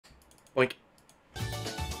Like,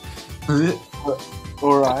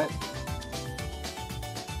 Alright.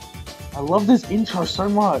 I love this intro so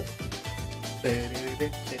much.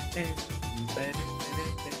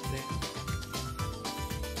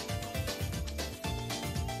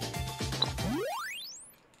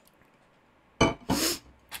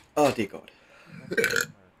 oh dear God.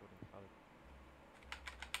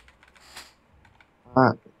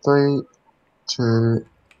 Alright, 3, 2,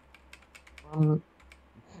 1.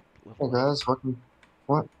 Hey guys, welcome.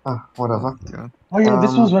 What? Ah, whatever. Oh yeah,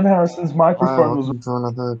 this was when Harrison's Hi, microphone was. welcome to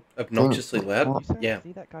another Obnoxiously thing. loud? What? Yeah.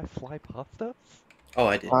 See that guy fly past us? Oh,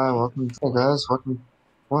 I did. Hi, welcome. Hey guys, welcome.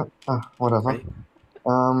 What? Ah, whatever. Ready?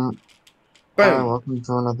 Hi, Boom! welcome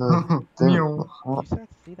to another thing. What? You said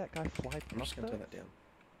see that guy fly past us? I'm just gonna turn that down.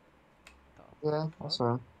 Yeah, that's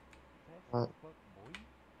right. Right.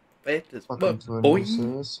 That is Welcome to a boy. new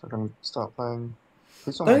series. We're gonna start playing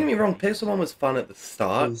Pixelmon. Don't get me wrong, Pixelmon was fun at the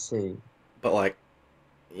start, PC. but like,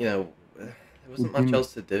 you know, there wasn't much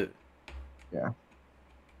else to do. Yeah. And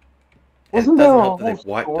Wasn't it doesn't there a help that whole they've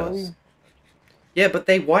wiped story? us. Yeah, but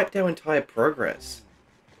they wiped our entire progress.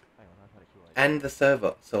 And the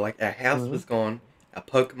server. So like our house was gone, our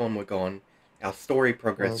Pokemon were gone, our story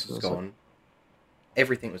progress was gone.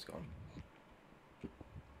 Everything was gone.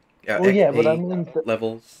 Our Well, yeah, XP but I mean,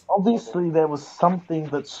 levels. obviously there was something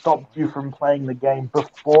that stopped you from playing the game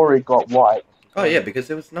before it got wiped. Oh yeah, because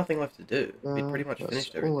there was nothing left to do. Yeah, We pretty much that's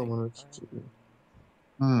finished all I everything. wanted to do.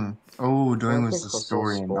 All doing I was think the I saw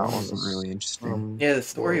story, and that Spawn wasn't was, really interesting. Yeah, the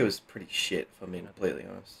story well, was pretty shit, if I'm being completely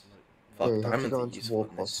honest. Fuck, yeah, you have to diamonds go are into useful war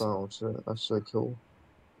in this. hostile to actually kill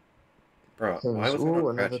Bro, why things. was I Ooh, not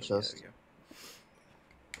another crouching? Yeah, chest. there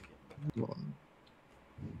we go. Come on.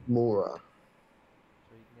 Mora.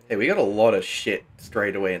 Hey, we got a lot of shit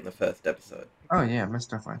straight away in the first episode. Oh yeah, most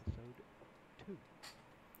definitely.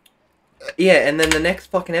 Yeah, and then the next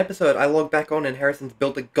fucking episode, I log back on and Harrison's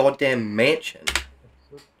built a goddamn mansion.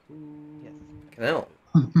 Fucking hell.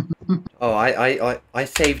 Oh, I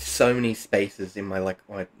saved so many spaces in my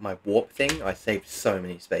my warp thing. I saved so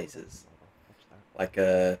many spaces. Like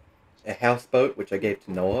a houseboat, which I gave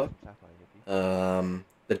to Noah.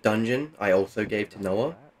 The dungeon I also gave to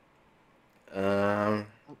Noah.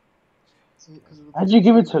 How'd you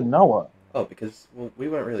give it to Noah? Oh, because well, we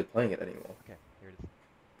weren't really playing it anymore. Okay, here it is.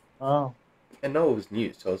 Oh. And Noah was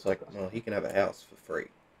new, so I was like, well, he can have a house for free.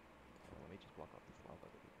 Let me just block off this lava.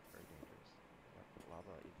 It's very dangerous. The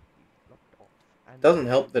lava is blocked off. And Doesn't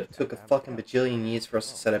help that it took a fucking bajillion years for us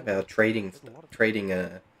to set up our trading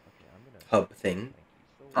hub thing,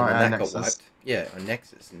 and then that got wiped. Yeah, our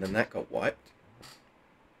Nexus, and then that got wiped,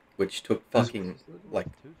 which took fucking like,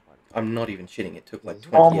 I'm not even shitting. It took like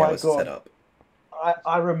 20 hours to set up.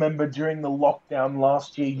 I remember during the lockdown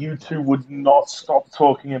last year, you two would not stop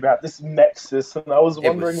talking about this Nexus, and I was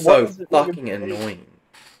wondering It was what so is it fucking annoying.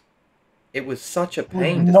 It was such a You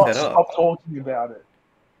pain would to not set up. stop talking about it.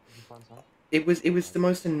 It was the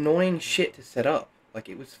most annoying shit to set up. Like,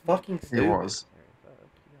 it was fucking stupid. It was.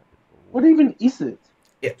 What even is it?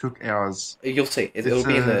 It took hours. You'll see. It'll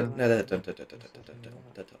be in the... No, don't.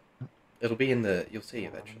 It'll be in the... You'll see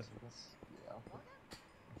eventually.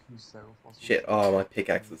 Shit, oh, my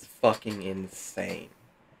pickaxe is fucking insane.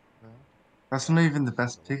 That's not even the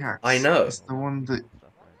best pickaxe. I know. It's the one that...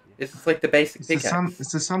 It's like the basic pickaxe.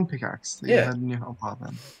 It's the sun pickaxe that Yeah. you had in your hotbar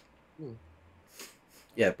then.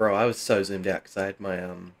 Yeah, bro, I was so zoomed out because I had my,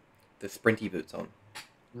 the sprinty boots on.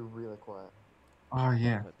 You're really quiet. Oh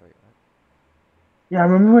yeah. Yeah, I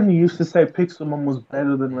remember when you used to say Pixelmon was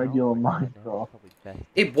better than regular Minecraft.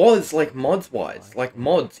 It was, like, mods-wise. Like,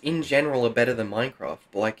 mods, in general, are better than Minecraft.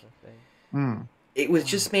 But, like, it was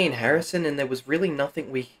just me and Harrison, and there was really nothing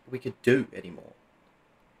we could do anymore.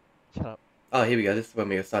 Shut up. Oh, here we go. This is when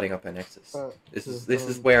we were starting up our Nexus. This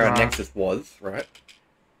is where our Nexus was, right?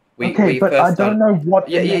 Okay, but I don't know what.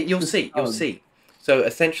 Yeah, you'll see. You'll see. So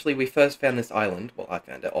essentially, we first found this island. Well, I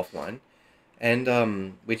found it offline,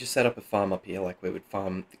 and we just set up a farm up here, like we would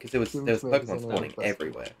farm because there was Pokemon spawning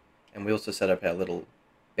everywhere, and we also set up our little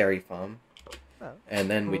berry farm,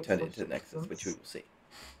 and then we turned it into the Nexus, which we will see.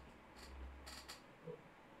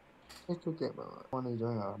 What are you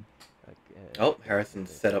doing? Oh, Harrison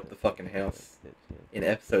set up the fucking house in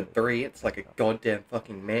episode 3. It's like a goddamn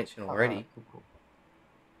fucking mansion already.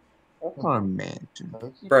 What kind of mansion?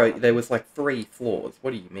 Bro, there was like 3 floors.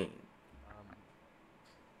 What do you mean?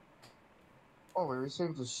 Oh, we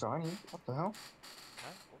received a shiny. What the hell?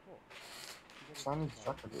 Shiny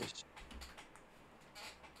Chuckabish.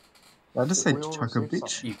 I just said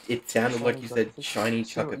Chuckabish. It sounded like you said shiny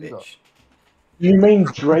Chuckabish. You mean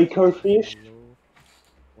Draco fish?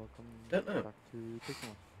 Don't know.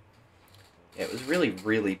 Yeah, it was really,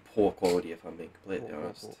 really poor quality if I'm being completely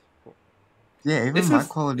honest. Yeah, even This my was-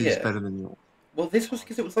 quality is yeah. better than yours. Well, this was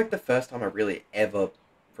because it was like the first time I really ever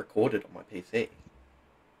recorded on my PC.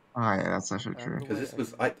 Oh yeah, that's actually true. Because this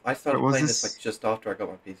was I started But was playing this this- like just after I got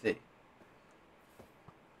my PC.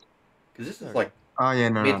 Because this is Okay. like Oh yeah,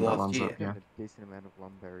 no, mid that last one's year. up, yeah. A decent amount of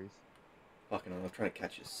lumberries. fucking hell, I'm trying to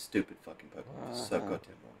catch this stupid fucking Pokemon for so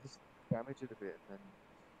goddamn long. Just damage it a bit and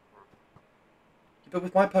But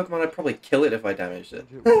with my Pokemon, I'd probably kill it if I damaged it.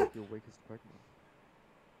 then it with like your weakest Pokemon.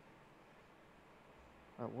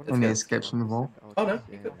 What Let's Any go. escapes from the vault? Oh no,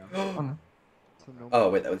 you could. Oh no. Oh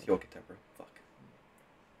wait, that was your Katemra. Fuck.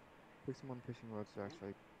 Pixelmon fishing rods are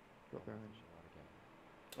actually got their own.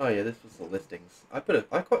 Oh yeah, this was the listings. I put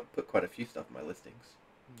quite a few stuff in my listings.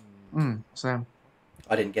 Same.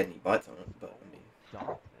 I didn't get any bites on it, but I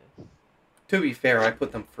mean, to be fair, I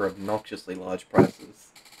put them for obnoxiously large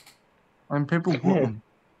prices. And people bought them.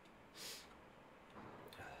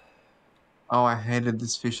 Oh, I hated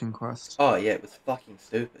this fishing quest. Oh yeah, it was fucking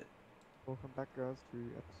stupid. Welcome back, guys, to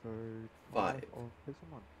episode 5 of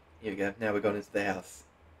Pixelmon. Here we go. Now we're going into the house.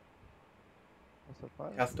 Episode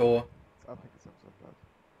 5? House tour. I think it's episode 5.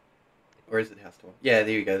 Or is it house tour? Yeah,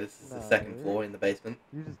 there you go. This is the No. second floor in the basement.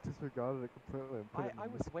 You just disregarded it completely and put it I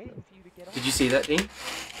in was this waiting bit. for you to get on. Did you see that, Dean?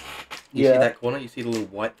 You Yeah. see that corner? You see the little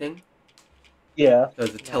white thing? Yeah.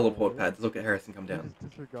 Those are teleport pads. Look at Harrison come You down. just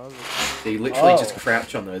disregarded it. So you literally just Oh.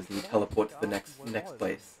 crouch on those and you That's teleport to the what next was.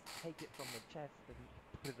 place. Take it from the chest and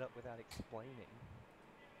put it up without explaining.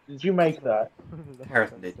 Did you make that?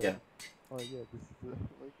 Harrison did, yeah. Oh yeah, this is the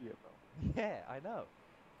Logia though. Yeah, I know.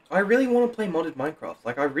 I really want to play modded Minecraft.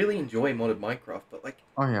 Like, I really enjoy modded Minecraft, but like,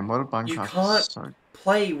 Oh yeah, modded Minecraft You is can't- so...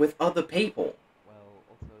 play with other people. Well,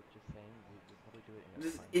 also just saying, we'll probably do it in a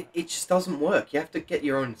This- time It just doesn't work. You have to get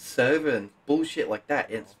your own server and bullshit like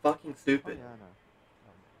that. It's fucking Oh stupid. yeah, I know.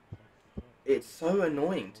 It's so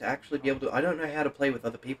annoying to actually be able to. I don't know how to play with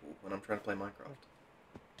other people when I'm trying to play Minecraft.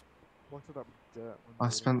 Blocked it up with dirt. when I we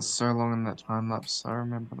did spent it. so long in that time lapse, I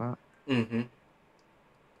remember that. Mm-hmm.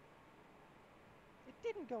 It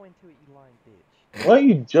didn't go into it, you lying bitch. Weren't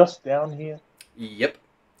you just down here? Yep.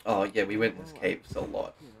 Oh yeah, we went in this cave a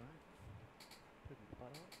lot. You know,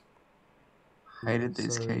 Hated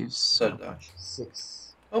these So- caves So so did I. much.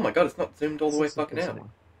 6. Oh my god, it's not zoomed all the way 6 fucking out. somewhere.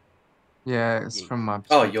 Yeah, it's Yeet. from my Oh,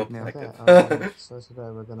 perspective your now. perspective. Okay, so today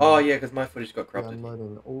we're gonna Oh yeah, because my footage got be corrupted.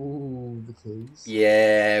 unloading all the keys.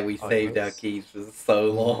 Yeah, we Oh, saved our yes. keys for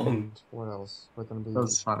so long. And what else? We're gonna be That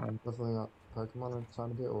was fun. leveling up Pokemon a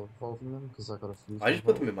tiny bit or evolving them because I got a few. I just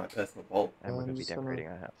put them in my personal vault. And we're I'm going to be just gonna- decorating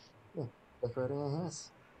our house. decorating our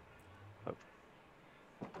house.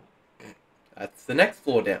 That's the next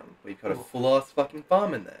floor down. We've got a full ass fucking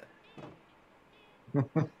farm in there.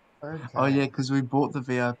 Okay. Oh yeah, because we bought the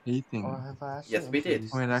VIP thing. Oh, have I actually Yes, we did.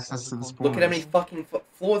 introduced We had the access to the Cyberpunk Look at how many version? fucking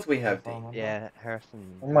floors we have, Farm Dean. on Yeah,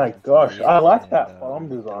 Harrison. Oh my Harrison gosh, did, I like and, that farm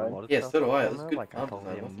did a design. lot of Yeah, stuff so do I. It on was there, good like I farm told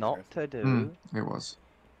design, him wasn't it, not to do. It was.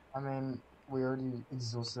 I mean, we already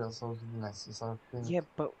exhausted ourselves with the Nexus. So I think Yeah,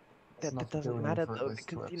 but it's that enough doesn't building matter for at though, least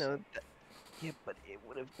 2 because you episodes. know. Yeah, but it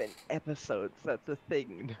would have been episodes. That's the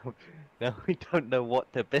thing. Now we don't know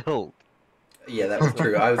what to build. Yeah, that was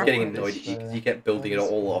true. I was getting annoyed at you So, because you kept building it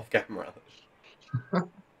all off camera. It's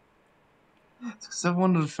because I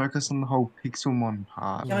wanted to focus on the whole Pixelmon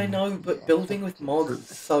part. Yeah, I know, but Yeah, building with mods is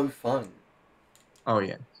so fun. Oh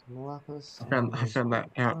yeah, Lapis. I found and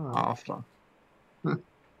that out Alright, after.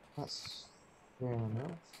 That's fair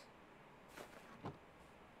enough.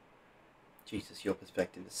 Jesus, your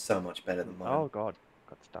perspective is so much better than mine. Oh god,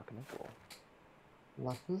 got stuck in the floor.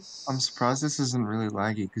 Lapis. I'm surprised this isn't really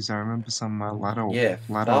laggy because I remember some ladder Yeah,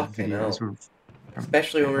 fucking videos hell. were.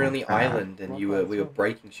 Especially when we were on the bad. island and we were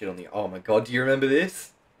breaking shit on the. Oh my god, do you remember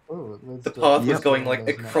this? Oh, it leads The to- path was Yep. going like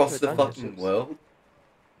Those across the dungeon fucking ships. world.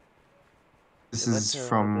 This It led is to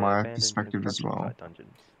from the my abandoned perspective as construction well. site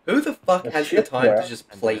dungeons. Who the fuck A has the time to shipwreck.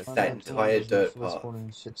 just And place the that Find out entire there's dirt actually path?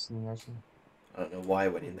 spawning ships in the ocean. I don't know why I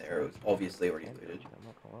went in there. It was obviously already And looted. I'm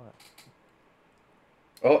not gonna lie.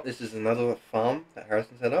 Oh, this is another farm that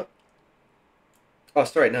Harrison set up. Oh,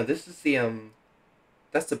 sorry, no, this is the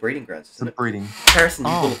that's the breeding grounds, The isn't it? breeding. Harrison,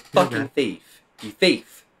 you Oh, little here we fucking go. thief! You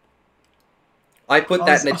thief! I put I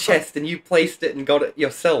that was- in a chest and you placed it and got it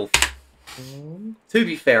yourself. And To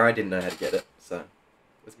be fair, I didn't know how to get it, so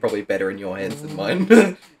it's probably better in your hands than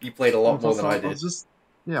mine. You played a lot more than I I did. was just,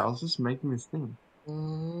 I was just making this thing.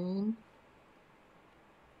 and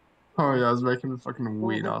Oh yeah, I was making a fucking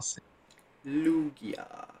weird ass thing.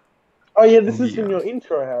 Lugia. Oh yeah, this is from Yeah. your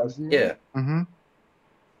intro house. Yeah. Mm-hmm.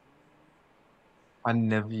 I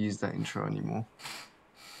never use that intro anymore.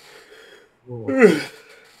 Whoa.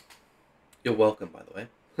 You're welcome, by the way.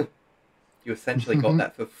 You essentially got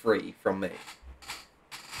that for free from me,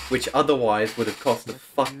 which otherwise would have cost a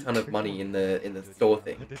fuck ton of money in the store I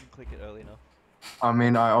thing. didn't click it early enough. I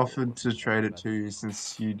mean, I offered to trade it to you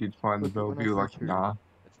since you did find the Look, but bell, when but I you were say like, two, nah.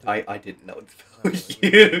 It's too late. I didn't know it's No, for we're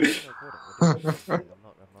you. recording. We're doing this. I'm not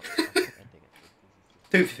ending it. This is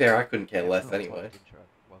To be fair, I couldn't care less Everyone's anyway. fucking intro.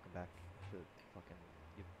 Welcome back to fucking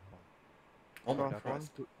Pokemon. Oh my craft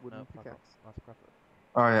Christ. one, wooden No, fuck off. pickaxe. Nice craft it.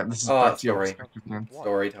 Oh yeah, this is Oh, back to your story. perspective again. What?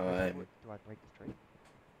 Story Do I do time. it? Do I break this tree?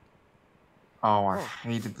 Oh, I Oh.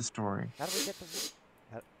 hated the story. How do we get the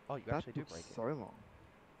wood? Oh, you That actually do took break it. so long.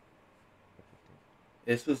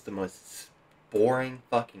 This was the most boring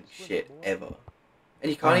fucking Swim shit more. ever. And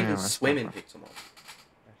you Oh, can't yeah, even that's swim not in bad. Pixelmon.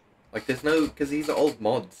 Actually, Like, there's no... Because these are old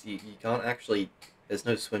mods. You can't actually... There's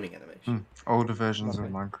no swimming animation. Older versions of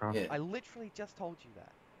Nothing. Minecraft. Yeah. I literally just told you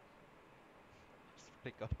that.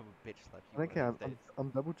 Just God, I'm a bitch slap you Okay, one of these days. I'm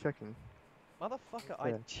double checking. Motherfucker, I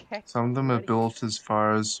Yeah. checked. Some of them are already. built as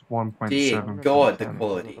far as 1.7. Dear I'm gonna God, the turn it on,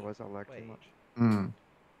 quality. Otherwise I'll lag too Wait. much.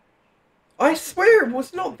 I swear it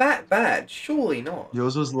was not that bad. Surely not.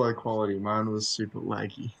 Yours was low quality, mine was super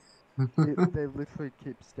laggy. They literally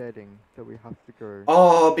keep stating that we have to go.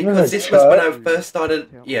 Oh, because No, this was when I chat. first started...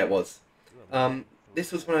 Tell- Yeah, it was.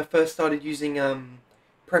 This was when I first started using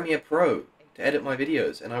Premiere Pro to edit my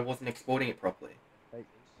videos, and I wasn't exporting it properly.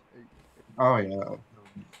 Oh yeah.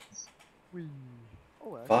 Whee.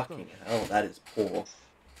 Oh, I actually Fucking hell, that is poor. got-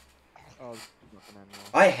 Oh, this is not gonna end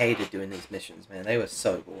well. I hated doing these missions, man. They were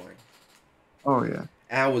so boring. Oh yeah.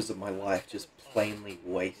 Hours of my life just plainly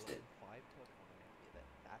wasted.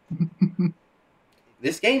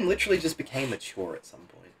 This game literally just became a chore at some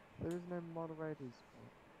point. There is no moderators.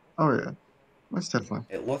 Oh yeah. Most definitely.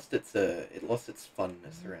 It lost its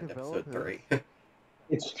funness around episode 3.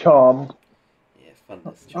 It's charmed. Yeah,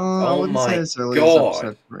 funness. I Oh wouldn't my say as early as god!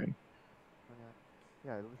 episode 3.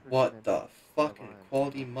 Yeah, literally What named the it fucking Orion.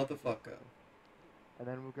 quality motherfucker. And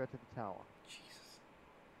then we'll go to the tower. Jesus.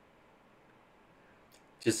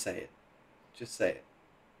 Just say it. Just say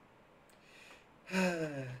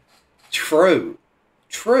it. True.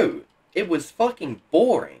 True. It was fucking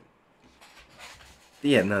boring.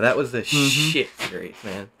 Yeah, no, that was a shit series,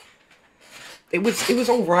 man. It was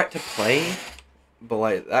alright to play, but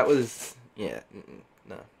like that was no,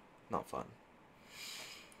 not fun.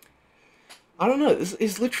 I don't know.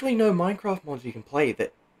 There's literally no Minecraft mods you can play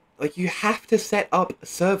that, like, you have to set up a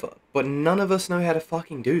server, but none of us know how to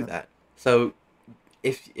fucking do that. So,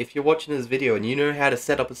 if you're watching this video and you know how to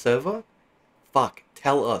set up a server, fuck,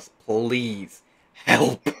 tell us, please,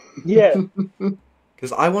 help. Yeah.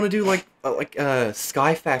 Because I want to do like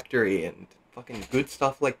Sky Factory and fucking good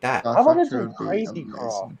stuff like that. I want to Factory do would be Crazy amazing.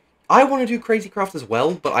 Craft. I want to do Crazy Craft as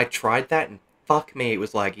well, but I tried that and fuck me, it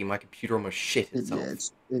was laggy. My computer almost shit itself.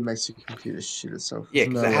 It makes your computer shit itself. Yeah, There's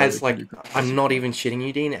because no it way has it like, can do I'm not Crazy even shitting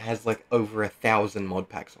you, Dean, it has like over 1,000 mod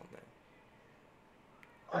packs on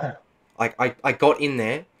there. Like, I got in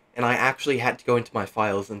there, and I actually had to go into my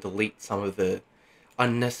files and delete some of the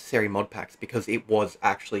unnecessary mod packs because it was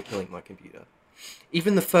actually killing my computer.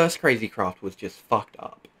 Even the first Crazy Craft was just fucked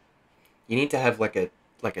up. You need to have like a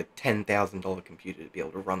 $10,000 computer to be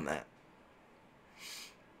able to run that.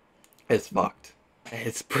 It's fucked.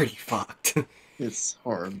 It's pretty fucked. It's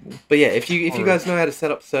horrible. But yeah, if you guys know how to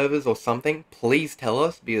set up servers or something, please tell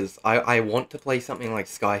us, because I want to play something like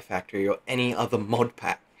Sky Factory or any other mod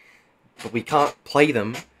pack, but we can't play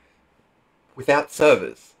them without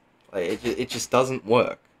servers. Like, it just doesn't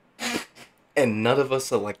work. And none of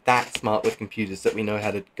us are like that smart with computers that we know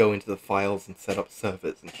how to go into the files and set up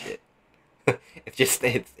servers and shit.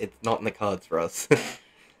 it's not in the cards for us.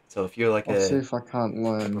 So if you're like I'll see a if I can't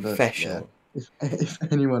learn. professional, But yeah,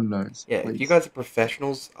 if anyone knows, yeah, please. if you guys are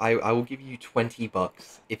professionals, I will give you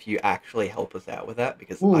 $20 if you actually help us out with that,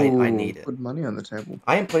 because I need it. Put money on the table.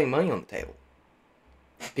 I am putting money on the table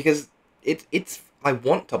because it's I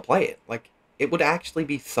want to play it. Like, it would actually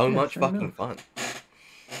be so Yeah, much fair fucking enough. fun.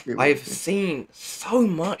 It I've would be. seen so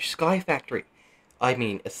much Sky Factory. I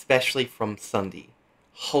mean, especially from Sunday.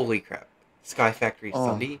 Holy crap. Sky Factory Oh,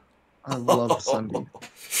 Sunday. I love Sunday.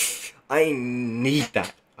 I need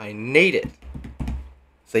that. I need it.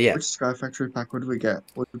 So yeah, Which Sky Factory pack would we get?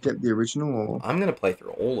 Would we get the original or? I'm going to play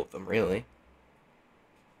through all of them, really.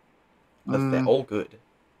 Because they're all good.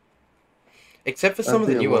 Except for some of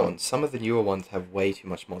the That'd be a newer lot. ones. Some of the newer ones have way too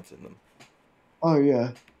much mods in them. Oh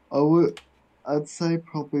yeah, I'd say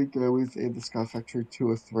probably go with either Sky Factory 2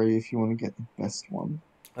 or 3 if you want to get the best one.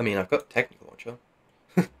 I mean, I've got Technical Launcher.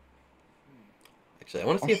 Actually, I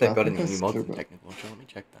want to see if Actually, they've I got think any I new mods still in got. Technical Launcher. Let me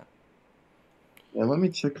check that. Yeah, let me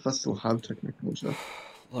check if I still have Technical Launcher.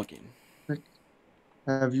 Log in.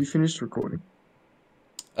 Have you finished recording?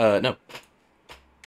 No.